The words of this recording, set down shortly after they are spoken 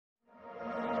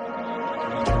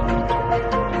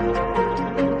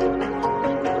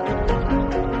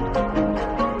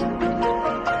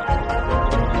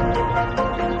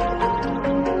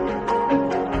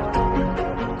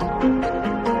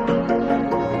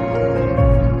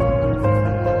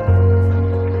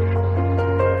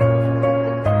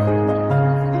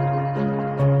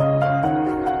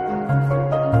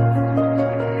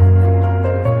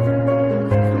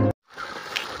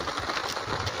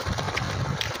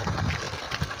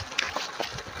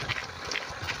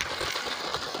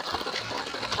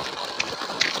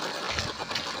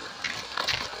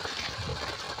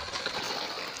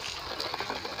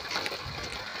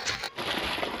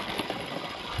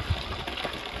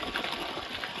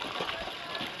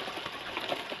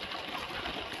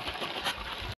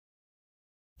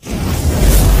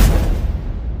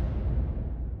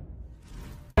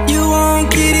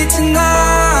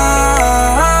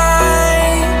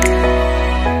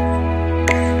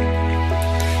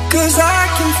'cause I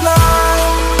can fly,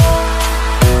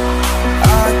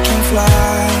 I can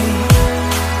fly,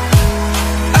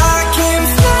 I can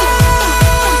fly,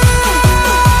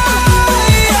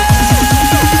 yeah.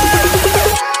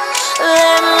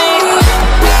 Let me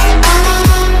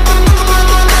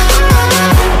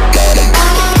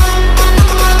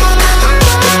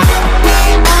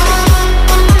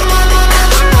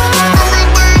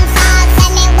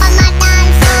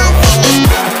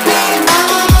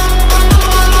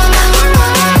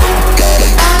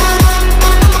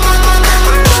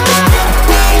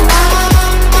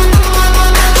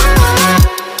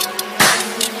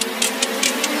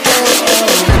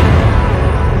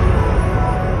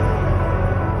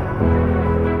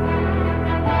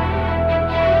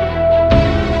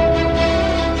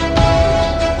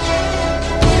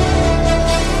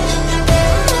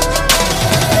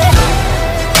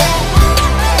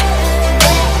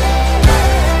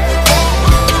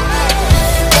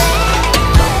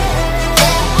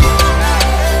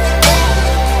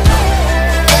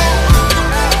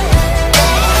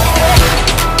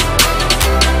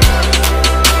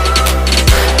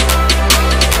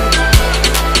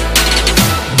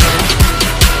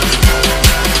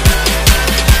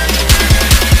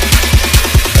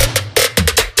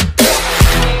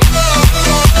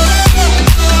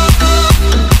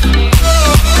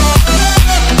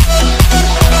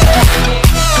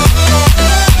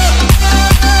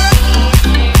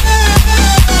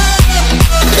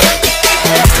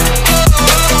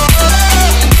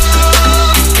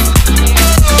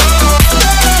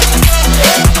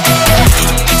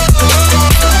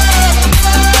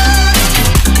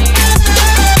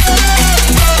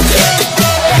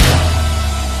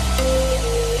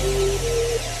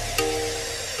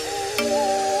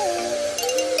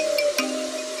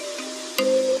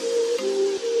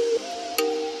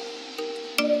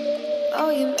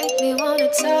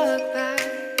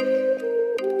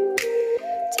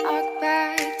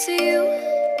to you.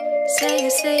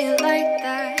 Say it like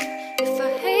that. If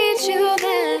I hate you,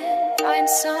 then find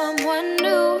someone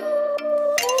new.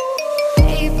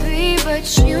 Baby, but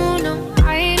you know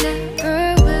I never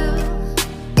will.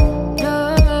 No,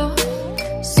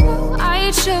 so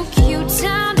I choke you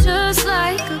down just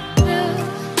like a pill.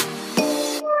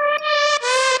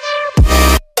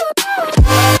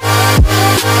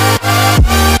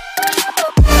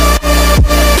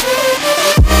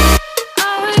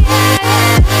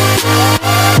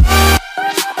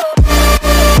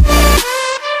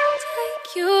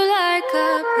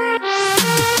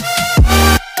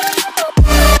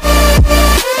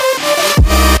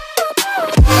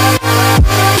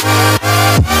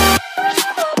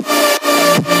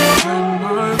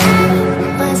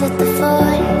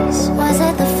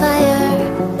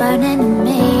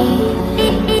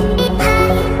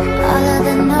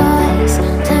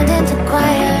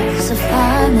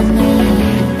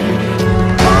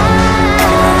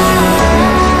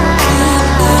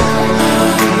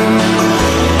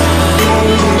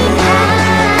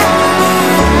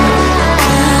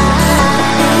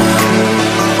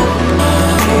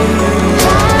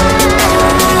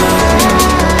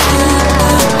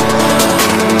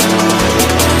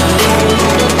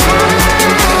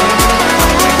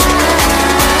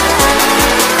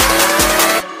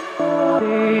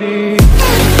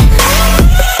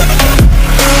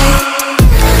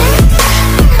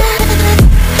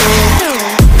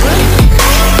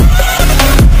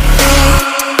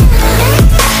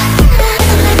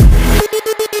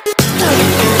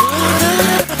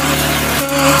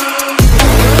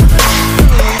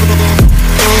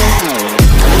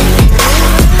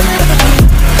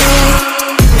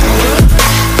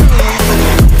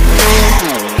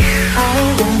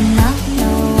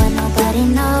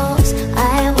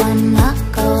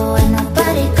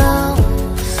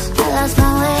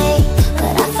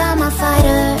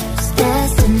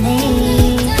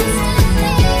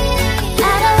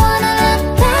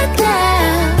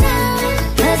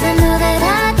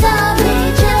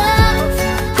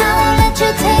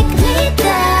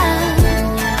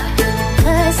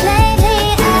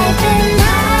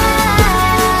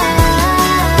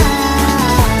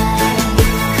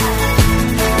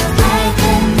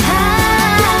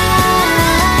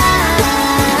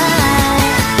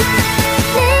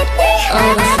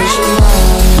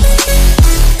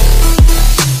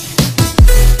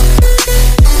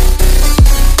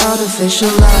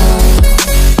 Artificial love,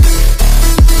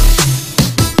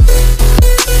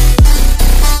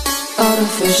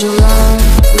 artificial love,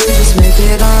 we just make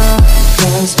it up,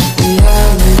 'cause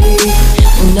reality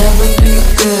will never be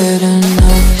good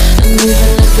enough. And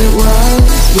even if it was,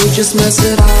 we just mess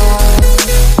it up,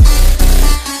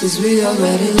 'cause we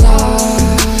already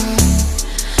lost.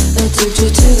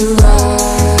 addicted to the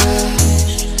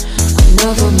rush. I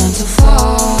never meant to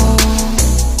fall.